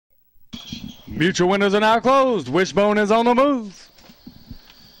Mutual windows are now closed. Wishbone is on the move.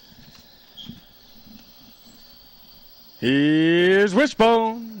 Here's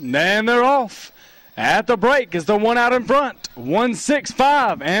Wishbone, and they're off. At the break is the one out in front,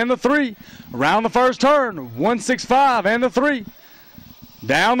 165 and the 3. Around the first turn, 165 and the 3.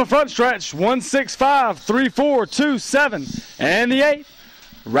 Down the front stretch, 165, 3, 4, 2, 7, and the 8.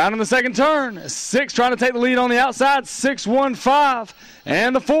 Round in the second turn, 6 trying to take the lead on the outside, 6, 1, 5,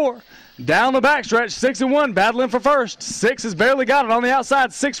 and the 4. Down the back stretch, 6 and 1, battling for first. 6 has barely got it on the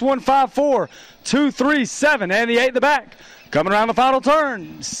outside, 6, 1, 5, 4, 2, 3, 7, and the 8 in the back. Coming around the final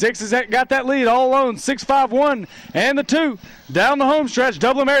turn, 6 has got that lead all alone, 6, 5, 1, and the 2. Down the home stretch,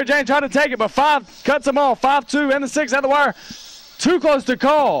 Double Mary Jane trying to take it, but 5 cuts them off, 5, 2, and the 6 at the wire. Too close to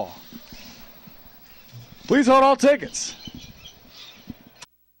call. Please hold all tickets.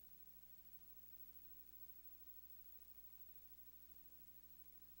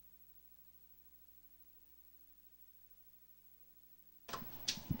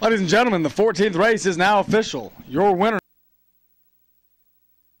 Ladies and gentlemen, the 14th race is now official. Your winner